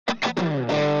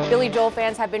Billy Joel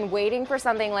fans have been waiting for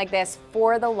something like this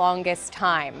for the longest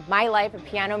time. My Life, A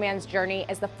Piano Man's Journey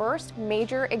is the first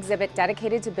major exhibit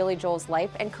dedicated to Billy Joel's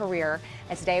life and career,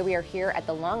 and today we are here at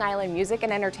the Long Island Music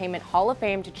and Entertainment Hall of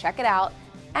Fame to check it out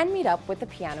and meet up with the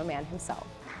piano man himself.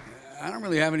 I don't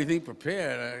really have anything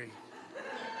prepared.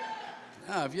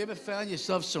 Have you ever found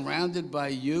yourself surrounded by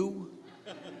you?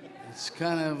 It's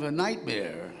kind of a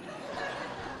nightmare.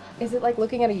 Is it like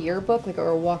looking at a yearbook, or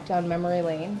a walk down memory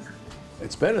lane?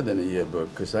 It's better than a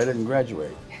yearbook, because I didn't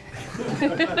graduate.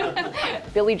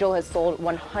 Billy Joel has sold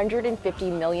 150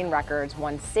 million records,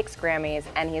 won 6 Grammys,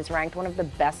 and he is ranked one of the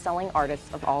best-selling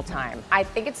artists of all time. I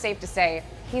think it's safe to say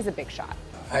he's a big shot.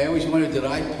 I always wondered, did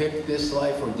I pick this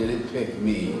life or did it pick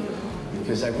me?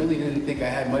 Because I really didn't think I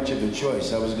had much of a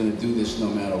choice. I was going to do this no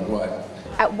matter what.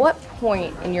 At what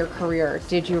point in your career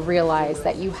did you realize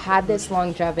that you had this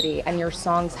longevity and your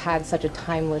songs had such a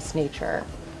timeless nature?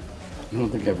 I don't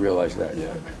think I've realized that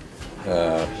yet.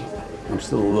 I'm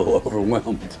still a little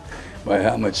overwhelmed by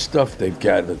how much stuff they've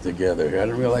gathered together. I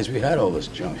didn't realize we had all this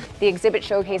junk. The exhibit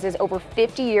showcases over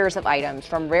 50 years of items,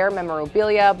 from rare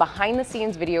memorabilia,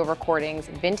 behind-the-scenes video recordings,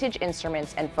 vintage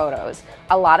instruments, and photos.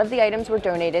 A lot of the items were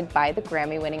donated by the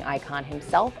Grammy-winning icon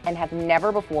himself and have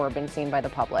never before been seen by the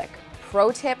public.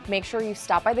 Pro tip, make sure you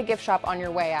stop by the gift shop on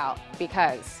your way out,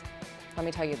 because, let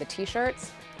me tell you, the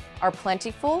t-shirts are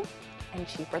plentiful and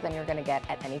cheaper than you're gonna get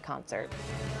at any concert.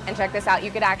 And check this out,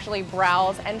 you could actually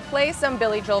browse and play some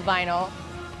Billy Joel vinyl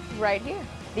right here.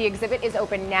 The exhibit is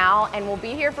open now and will be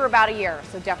here for about a year,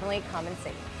 so definitely come and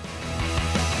see.